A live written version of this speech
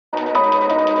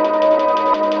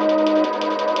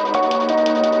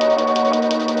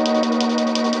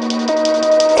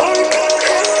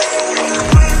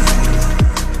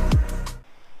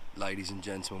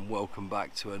gentlemen, welcome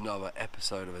back to another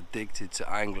episode of Addicted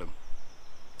to Angling.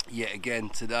 Yet again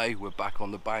today we're back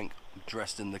on the bank,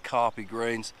 dressed in the Carpy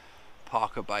greens,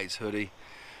 Parker Baits hoodie,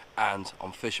 and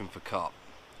I'm fishing for carp.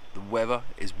 The weather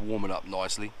is warming up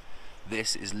nicely.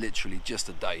 This is literally just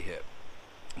a day hit,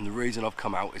 and the reason I've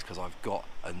come out is because I've got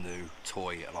a new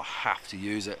toy and I have to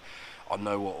use it. I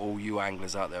know what all you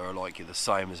anglers out there are like. You're the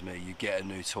same as me. You get a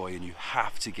new toy and you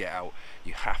have to get out,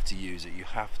 you have to use it, you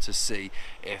have to see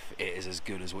if it is as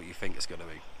good as what you think it's going to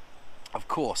be. Of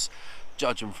course,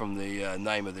 judging from the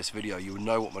name of this video, you'll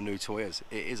know what my new toy is.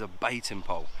 It is a baiting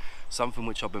pole, something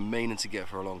which I've been meaning to get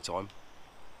for a long time,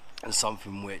 and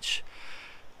something which,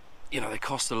 you know, they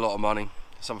cost a lot of money,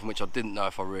 something which I didn't know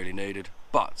if I really needed.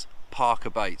 But Parker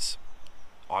Baits,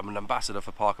 I'm an ambassador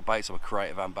for Parker Baits, I'm a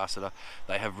creative ambassador.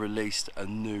 They have released a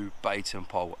new baiting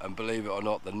pole, and believe it or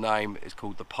not, the name is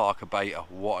called the Parkerbaiter.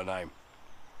 What a name.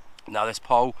 Now this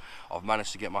pole, I've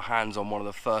managed to get my hands on one of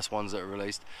the first ones that are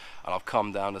released, and I've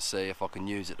come down to see if I can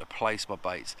use it to place my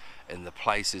baits in the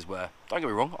places where, don't get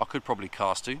me wrong, I could probably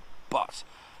cast to, but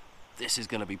this is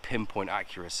going to be pinpoint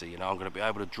accuracy. You know, I'm going to be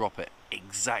able to drop it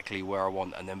exactly where I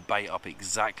want and then bait up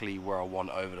exactly where I want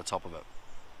over the top of it.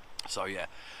 So yeah,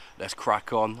 let's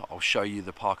crack on. I'll show you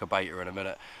the Parkerbaiter in a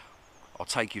minute. I'll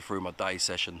take you through my day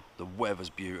session. The weather's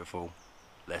beautiful.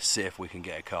 Let's see if we can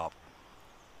get a carp.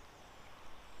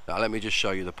 Now let me just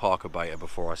show you the Parkerbaiter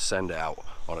before I send it out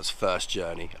on its first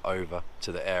journey over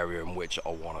to the area in which I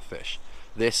want to fish.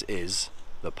 This is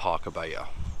the Parkerbaiter.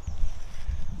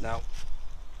 Now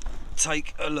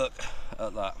take a look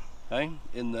at that. Okay,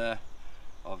 in there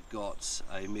I've got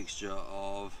a mixture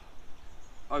of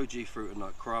OG fruit and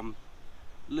nut crumb,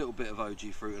 a little bit of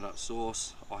OG fruit and nut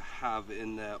sauce. I have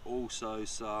in there also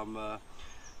some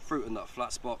fruit and nut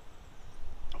flat spot.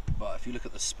 But if you look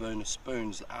at the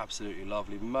spoon's absolutely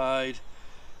lovely made.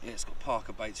 It's got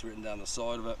Parker Baits written down the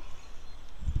side of it.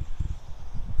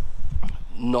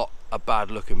 Not a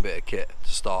bad looking bit of kit to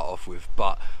start off with,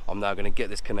 but I'm now going to get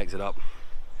this connected up,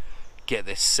 get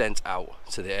this sent out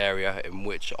to the area in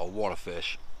which I want to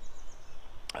fish,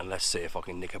 and let's see if I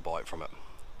can nick a bite from it.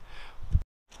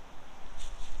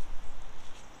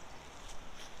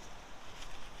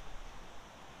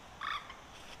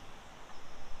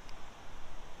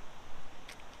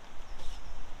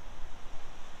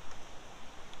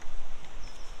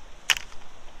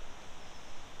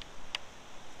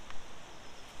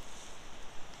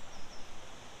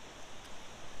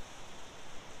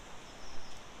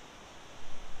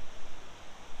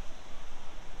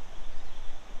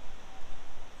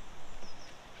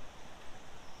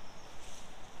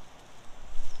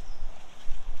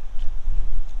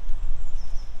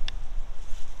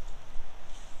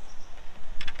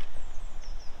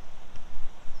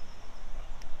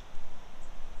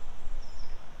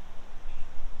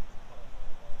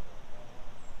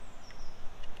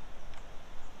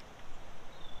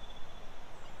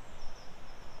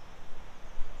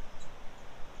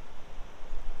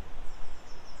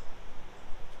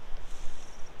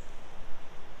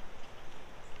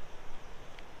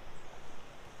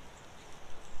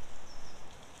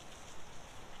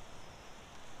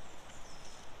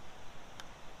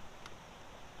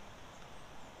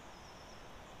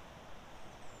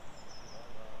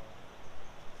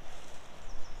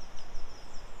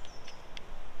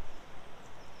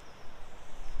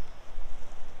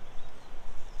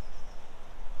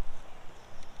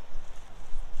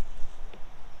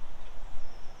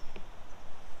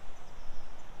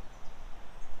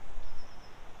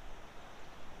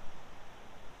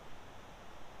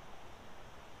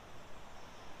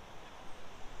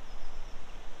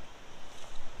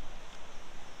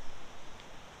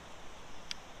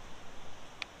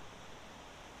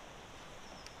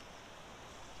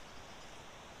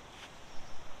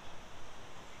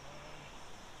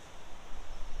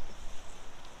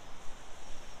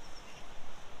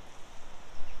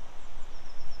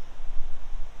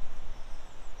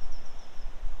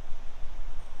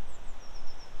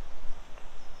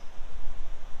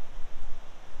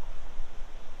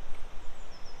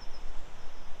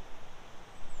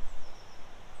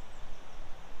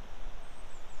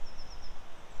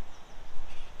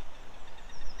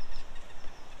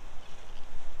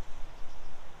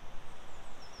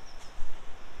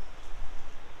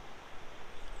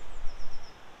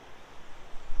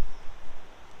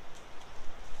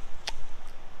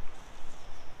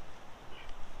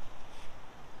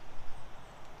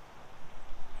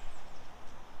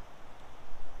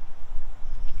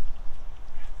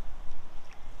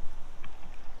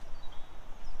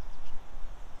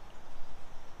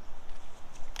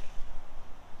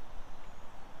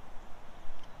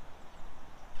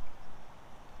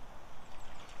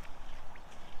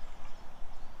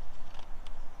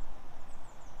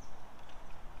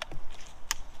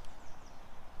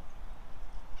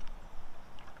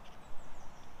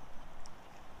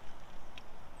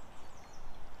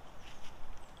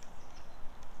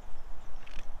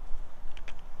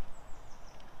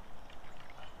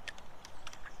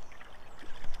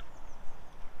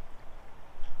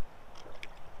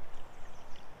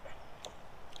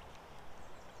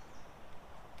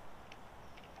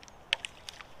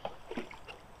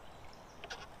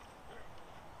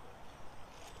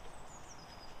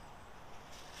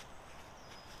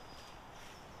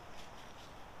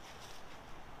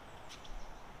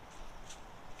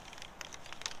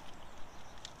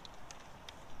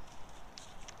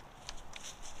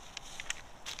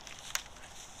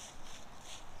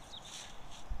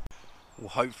 Well,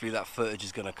 hopefully that footage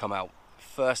is going to come out.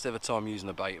 First ever time using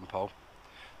a baiting pole.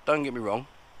 Don't get me wrong,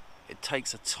 it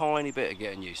takes a tiny bit of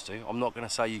getting used to. I'm not going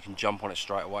to say you can jump on it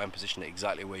straight away and position it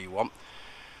exactly where you want,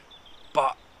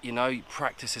 but you know,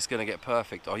 practice is going to get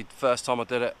perfect. First time I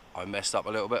did it, I messed up a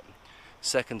little bit.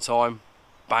 Second time,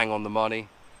 bang on the money.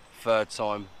 Third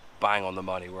time, bang on the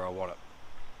money where I want it.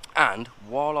 And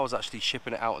while I was actually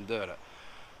shipping it out and doing it,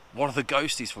 one of the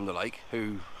ghosties from the lake,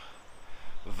 who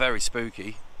were very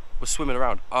spooky, was swimming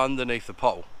around underneath the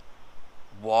pole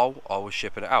while I was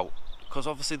shipping it out, because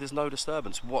obviously there's no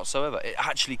disturbance whatsoever. It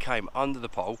actually came under the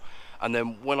pole, and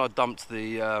then when I dumped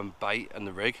the bait and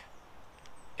the rig,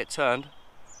 it turned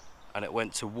and it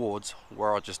went towards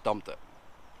where I just dumped it.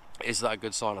 Is that a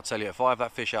good sign? I tell you, if I have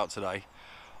that fish out today,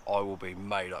 I will be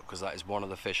made up, because that is one of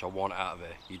the fish I want out of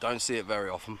here. You don't see it very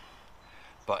often,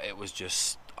 but it was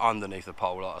just underneath the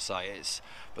pole, like I say.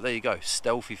 But there you go,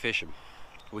 stealthy fishing,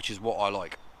 which is what I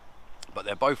like. But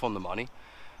they're both on the money.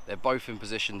 They're both in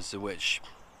positions to which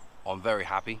I'm very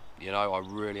happy. You know, I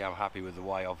really am happy with the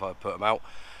way I've put them out.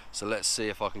 So let's see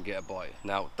if I can get a bite.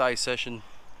 Now, day session,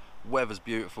 weather's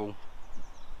beautiful.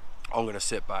 I'm going to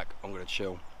sit back, I'm going to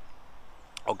chill.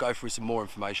 I'll go through some more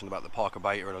information about the Parker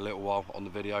Baiter in a little while on the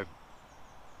video.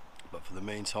 But for the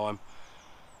meantime,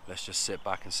 let's just sit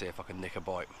back and see if I can nick a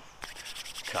bite.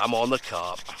 Come on, the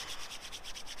carp.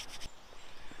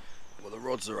 Well, the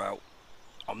rods are out.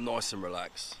 I'm nice and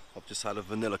relaxed. I've just had a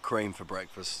vanilla cream for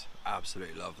breakfast.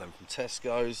 Absolutely love them from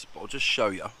Tesco's. But I'll just show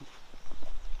you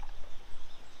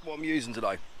what I'm using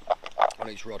today on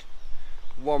each rod.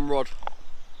 One rod,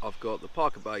 I've got the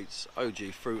Parker Baits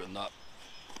OG Fruit and Nut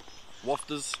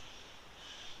wafters,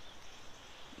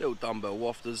 little dumbbell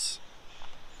wafters.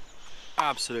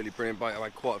 Absolutely brilliant bait. I've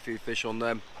had quite a few fish on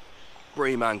them.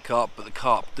 Bream and carp, but the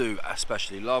carp do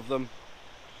especially love them.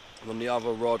 And on the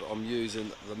other rod, I'm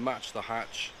using the Match the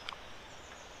Hatch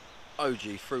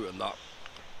OG Fruit and Nut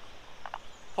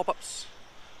pop-ups,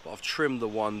 but I've trimmed the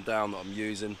one down that I'm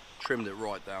using, trimmed it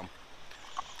right down.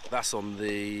 That's on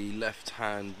the left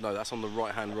hand, no, that's on the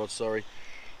right hand rod, sorry.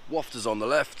 Wafters on the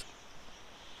left.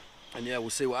 And yeah, we'll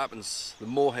see what happens. The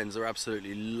moorhens are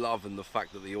absolutely loving the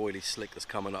fact that the oily slick that's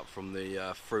coming up from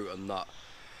the Fruit and Nut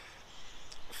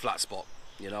flat spot.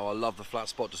 You know, I love the flat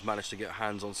spot. Just managed to get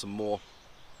hands on some more.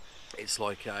 It's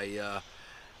like a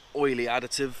oily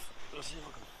additive. Let's see if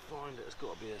I can find it. It's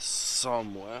got to be here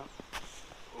somewhere.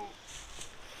 Ooh,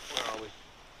 where are we?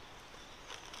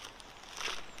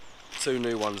 Two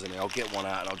new ones in here. I'll get one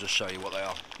out and I'll just show you what they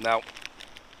are. Now,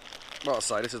 like I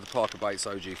say, this is the Parker Baits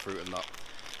OG Fruit and Nut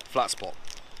flat spot.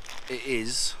 It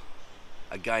is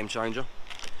a game changer.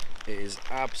 It is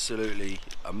absolutely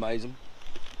amazing.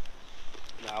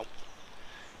 Now,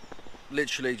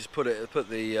 literally just put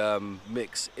the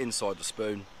mix inside the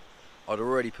spoon. I'd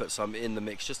already put some in the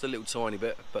mix, just a little tiny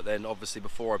bit, but then obviously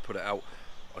before I put it out,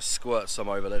 I squirt some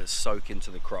over, let it soak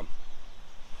into the crumb.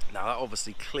 Now that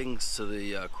obviously clings to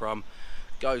the crumb,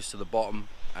 goes to the bottom,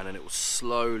 and then it will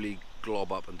slowly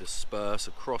glob up and disperse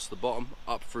across the bottom,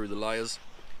 up through the layers,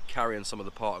 carrying some of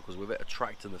the particles with it,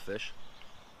 attracting the fish.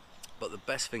 But the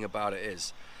best thing about it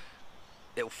is,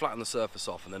 it will flatten the surface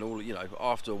off, and then all, you know,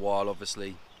 after a while,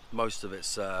 obviously, most of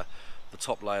it's the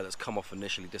top layer that's come off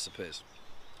initially disappears.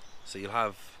 So you'll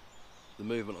have the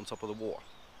movement on top of the water.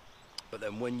 But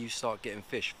then when you start getting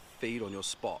fish feed on your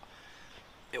spot,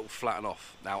 it will flatten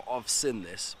off. Now, I've seen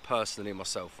this personally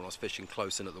myself when I was fishing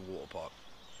close in at the water park.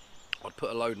 I'd put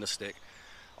a load in a stick,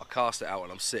 I cast it out,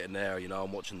 and I'm sitting there, you know,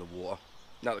 I'm watching the water.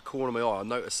 Now, at the corner of my eye, I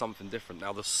noticed something different.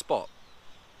 Now, the spot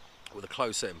with a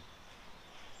close in,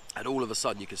 and all of a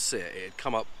sudden you could see it. It had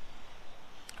come up,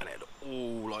 and it had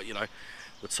all, like, you know,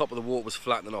 the top of the water was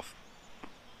flattening off,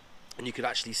 and you could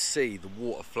actually see the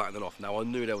water flattening off. Now, I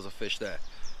knew there was a fish there.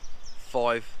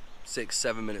 5, 6,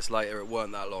 7 minutes later, it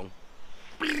weren't that long,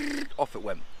 off it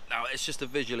went. Now, it's just a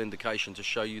visual indication to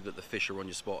show you that the fish are on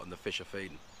your spot and the fish are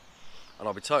feeding. And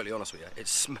I'll be totally honest with you, it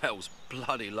smells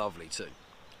bloody lovely too.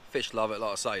 Fish love it,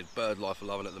 like I say, bird life are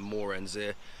loving it. The moor ends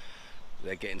here,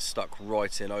 they're getting stuck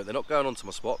right in. They're not going onto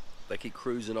my spot, they keep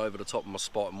cruising over the top of my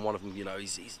spot, and one of them, you know,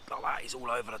 he's like that, he's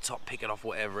all over the top picking off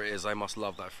whatever it is. They must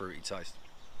love that fruity taste.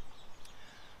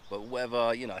 But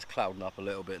weather, you know, it's clouding up a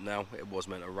little bit now. It was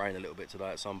meant to rain a little bit today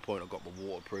at some point. I've got my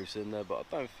waterproofs in there, but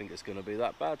I don't think it's going to be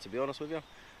that bad, to be honest with you.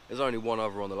 There's only one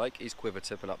other on the lake. He's quiver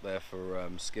tipping up there for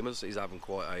skimmers. He's having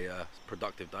quite a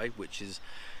productive day, which is,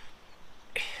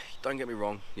 don't get me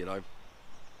wrong, you know,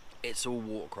 it's all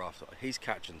watercraft. He's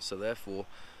catching, so therefore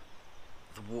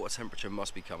the water temperature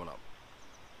must be coming up.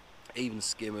 Even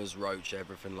skimmers, roach,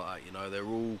 everything like that, you know, they're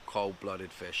all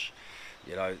cold-blooded fish.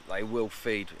 You know, they will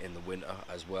feed in the winter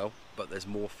as well, but there's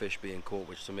more fish being caught,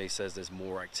 which to me says there's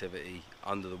more activity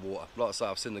under the water. Like I say,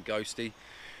 I've seen the ghosty.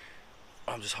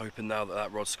 I'm just hoping now that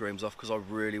that rod screams off, because I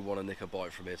really want to nick a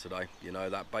bite from here today. You know,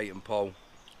 that bait and pole,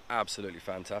 absolutely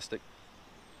fantastic.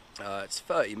 It's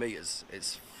 30 metres.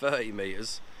 It's 30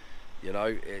 metres. You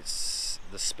know, it's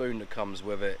the spoon that comes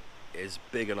with it is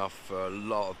big enough for a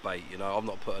lot of bait. You know, I've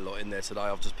not put a lot in there today.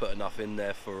 I've just put enough in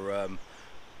there for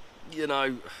you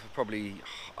know, probably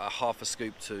a half a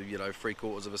scoop to, you know,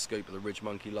 3/4 of a scoop of the Ridge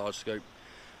Monkey large scoop,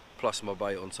 plus my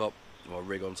bait on top, my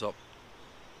rig on top.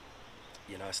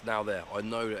 You know, it's now there. I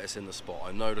know that it's in the spot.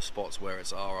 I know the spots where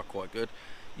it's are quite good.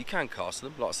 You can cast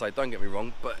them, like I say, don't get me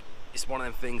wrong, but it's one of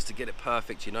them things, to get it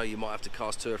perfect, you know, you might have to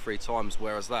cast 2 or 3 times,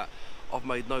 whereas that, I've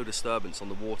made no disturbance on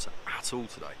the water at all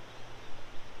today.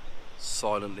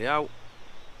 Silently out,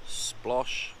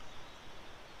 splosh,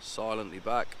 silently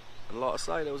back. And like I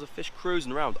say, there was a fish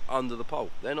cruising around under the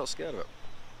pole. They're not scared of it.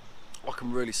 I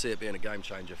can really see it being a game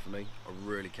changer for me. I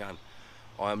really can.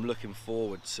 I am looking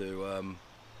forward to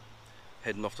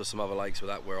heading off to some other lakes with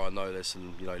that, where I know there's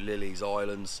some, you know, lilies,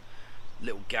 islands,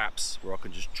 little gaps where I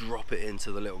can just drop it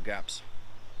into the little gaps,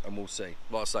 and we'll see.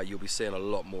 Like I say, you'll be seeing a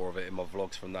lot more of it in my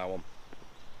vlogs from now on.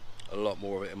 A lot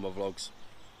more of it in my vlogs.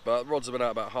 But rods have been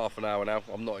out about half an hour now.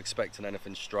 I'm not expecting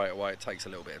anything straight away. It takes a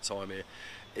little bit of time here,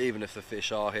 even if the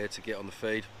fish are here to get on the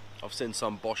feed. I've seen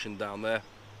some boshing down there.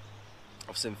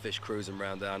 I've seen fish cruising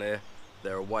around down here.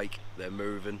 They're awake, they're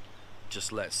moving.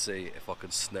 Just let's see if I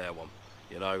can snare one.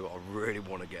 You know, I really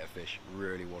want to get a fish,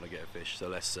 really want to get a fish, so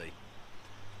let's see.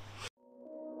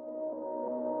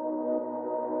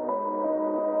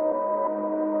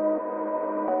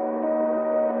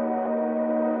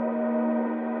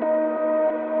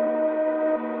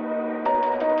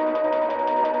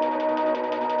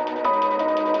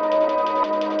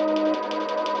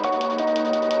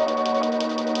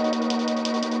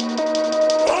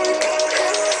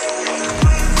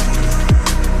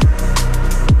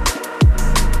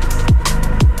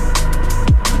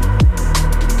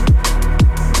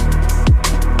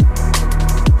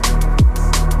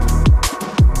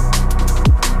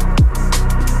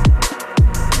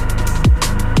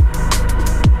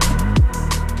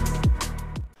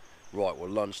 Right, well,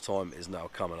 lunchtime is now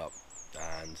coming up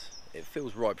and it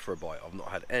feels ripe for a bite. I've not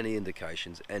had any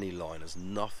indications, any liners,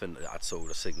 nothing at all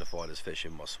to signify there's fish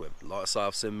in my swim. Like I say,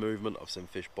 I've seen movement, I've seen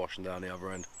fish boshing down the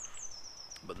other end,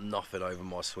 but nothing over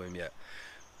my swim yet.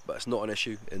 But it's not an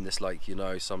issue in this lake, you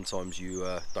know. Sometimes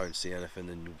you don't see anything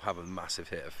and you have a massive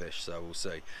hit of fish, so we'll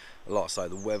see. Like I say,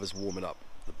 the weather's warming up,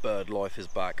 the bird life is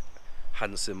back.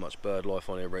 Hadn't seen much bird life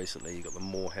on here recently. You've got the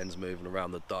moorhens moving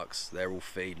around, the ducks, they're all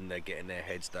feeding, they're getting their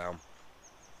heads down.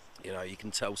 You know, you can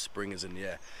tell spring is in the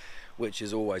air, which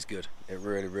is always good. It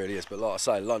really, really is. But like I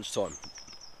say, lunchtime.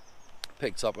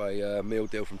 Picked up a meal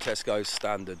deal from Tesco's,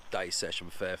 standard day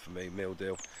session fare for me, meal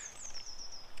deal.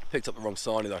 Picked up the wrong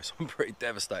signing though, so I'm pretty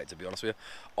devastated, to be honest with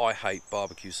you. I hate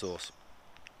barbecue sauce.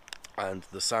 And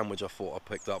the sandwich I thought I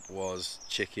picked up was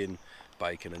chicken,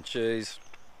 bacon and cheese.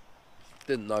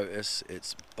 Didn't notice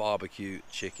it's barbecue,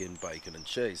 chicken, bacon and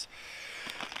cheese.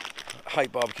 I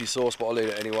hate barbecue sauce, but I'll eat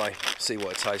it anyway, see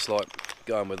what it tastes like.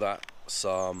 Going with that,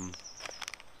 some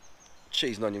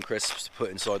cheese and onion crisps to put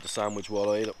inside the sandwich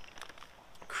while I eat it.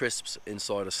 Crisps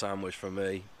inside a sandwich for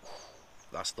me,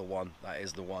 that's the one, that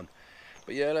is the one.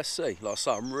 But yeah, let's see. Like I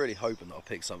say, I'm really hoping that I'll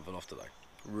pick something off today.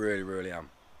 Really, really am.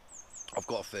 I've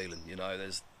got a feeling, you know,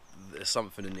 there's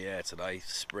something in the air today.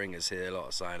 Spring is here, like I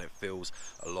say, and it feels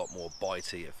a lot more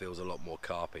bitey, it feels a lot more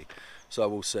carpy. So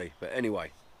we'll see. But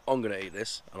anyway, I'm going to eat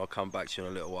this and I'll come back to you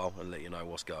in a little while and let you know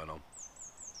what's going on.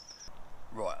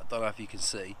 Right, I don't know if you can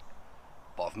see,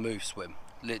 but I've moved swim.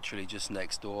 Literally just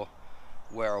next door.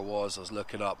 Where I was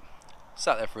looking up.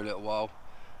 Sat there for a little while,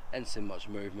 ain't seen much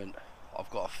movement. I've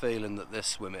got a feeling that this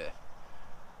swim here,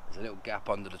 there's a little gap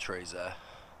under the trees there,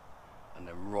 and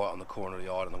then right on the corner of the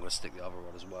island I'm going to stick the other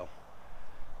rod as well.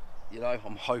 You know,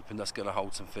 I'm hoping that's going to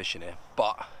hold some fish in here,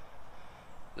 but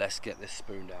let's get this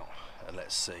spooned out and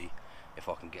let's see if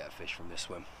I can get a fish from this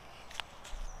swim.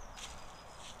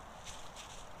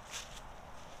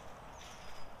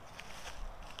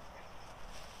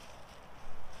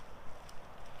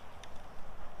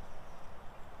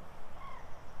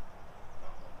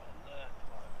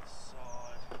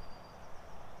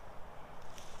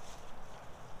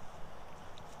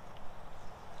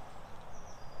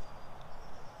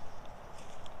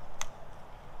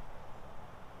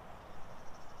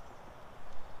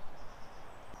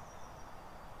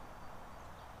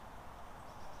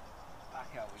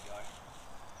 Out we go.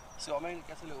 See what I mean? It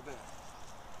gets a little bit,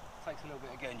 takes a little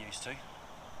bit of getting used to,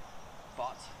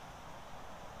 but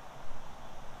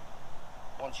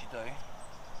once you do,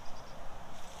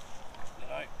 you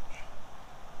know, it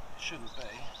shouldn't be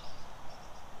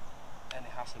any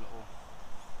hassle at all.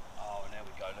 Oh, and there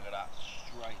we go, look at that,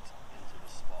 straight into the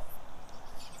spot.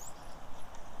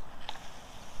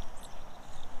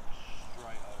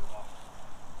 Straight over.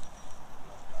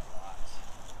 Look at that.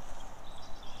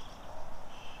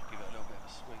 Give it a little bit of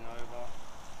a swing over.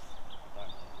 Don't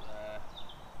want it there.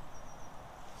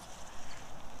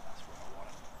 That's where I want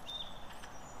it.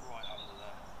 Right under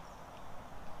there.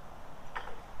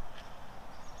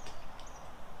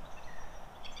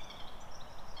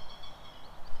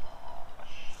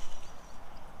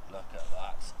 Look at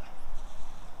that.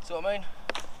 See what I mean?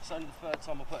 It's only the third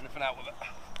time I put anything out with it.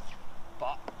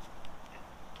 But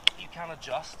you can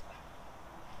adjust.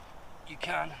 You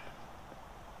can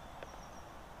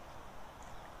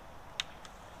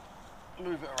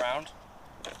move it around,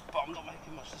 but I'm not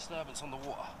making much disturbance on the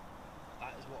water.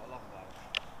 That is what I love about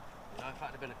it. You know, if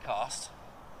that had been a cast,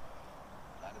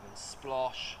 that would have been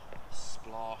splosh,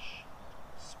 splosh,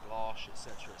 splosh,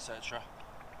 etc, etc.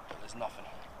 But there's nothing.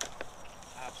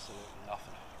 Absolutely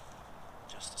nothing.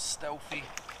 Just a stealthy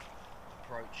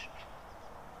approach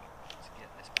to get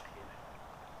this back in.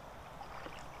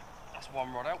 That's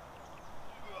one rod out.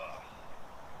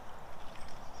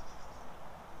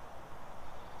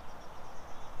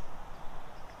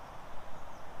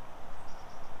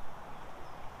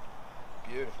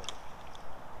 Beautiful.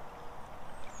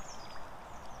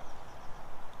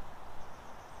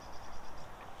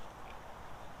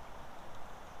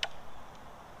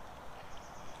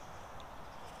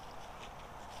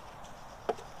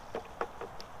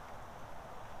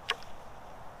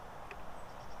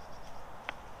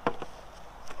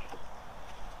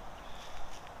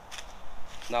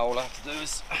 Now all I have to do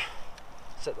is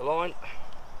set the line.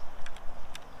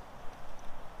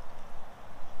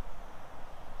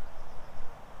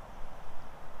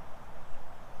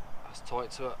 That's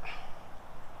tight to it.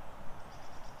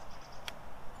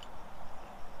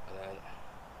 And then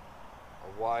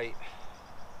away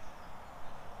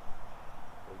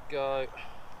we go.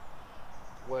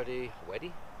 Ready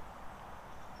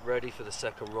for the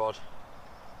second rod.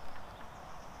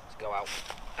 Let's go out.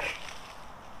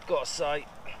 Gotta say,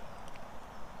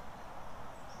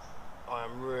 I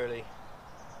am really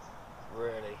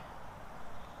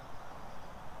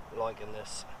liking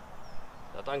this.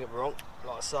 Now don't get me wrong,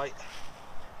 like I say,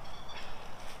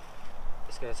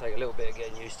 it's going to take a little bit of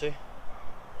getting used to,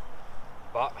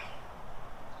 but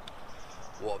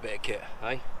what a bit of kit, eh?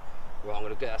 Right, I'm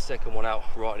going to get that second one out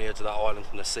right near to that island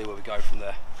and let's see where we go from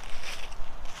there.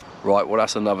 Right, well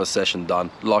that's another session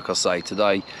done. Like I say,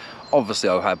 today obviously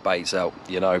I had baits out,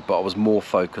 you know, but I was more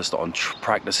focused on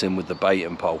practicing with the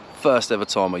baiting pole. First ever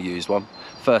time I used one.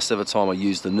 First ever time I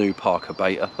used the new Parker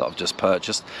Baiter that I've just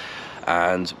purchased.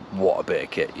 And what a bit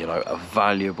of kit, you know, a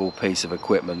valuable piece of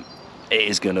equipment it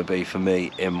is going to be for me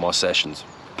in my sessions.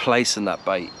 Placing that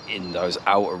bait in those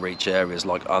outer reach areas,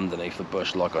 like underneath the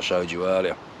bush, like I showed you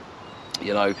earlier.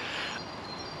 You know,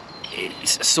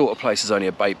 it's a sort of places only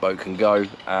a bait boat can go,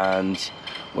 and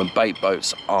when bait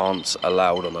boats aren't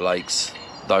allowed on the lakes,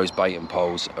 those baiting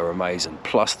poles are amazing.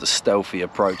 Plus the stealthy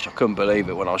approach. I couldn't believe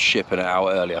it when I was shipping it out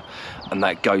earlier and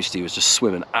that ghostie was just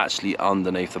swimming actually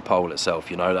underneath the pole itself,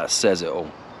 you know, that says it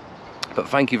all. But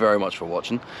thank you very much for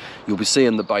watching. You'll be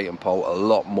seeing the baiting pole a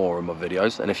lot more in my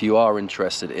videos, and if you are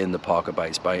interested in the Parker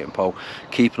Baits baiting pole,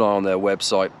 keep an eye on their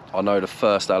website. I know the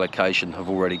first allocation have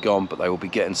already gone, but they will be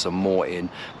getting some more in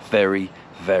very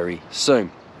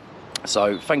soon.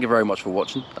 So thank you very much for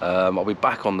watching. I'll be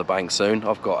back on the bank soon.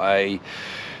 I've got a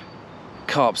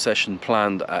carp session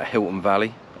planned at Hilton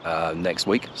Valley next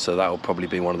week, so that will probably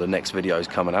be one of the next videos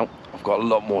coming out. I've got a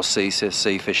lot more sea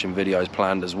fishing videos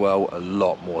planned as well, a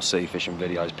lot more sea fishing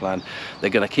videos planned. They're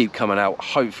going to keep coming out,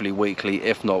 hopefully weekly.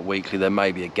 If not weekly, there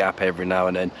may be a gap every now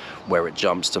and then where it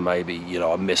jumps to maybe, you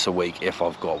know, I miss a week if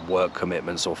I've got work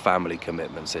commitments or family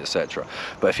commitments, etc.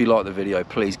 But if you like the video,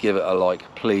 please give it a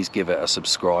like, please give it a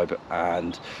subscribe,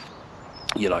 and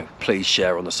you know, please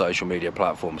share on the social media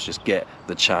platforms. Just get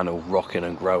the channel rocking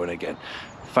and growing again.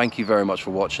 Thank you very much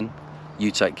for watching. You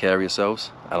take care of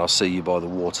yourselves, and I'll see you by the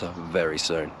water very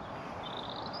soon.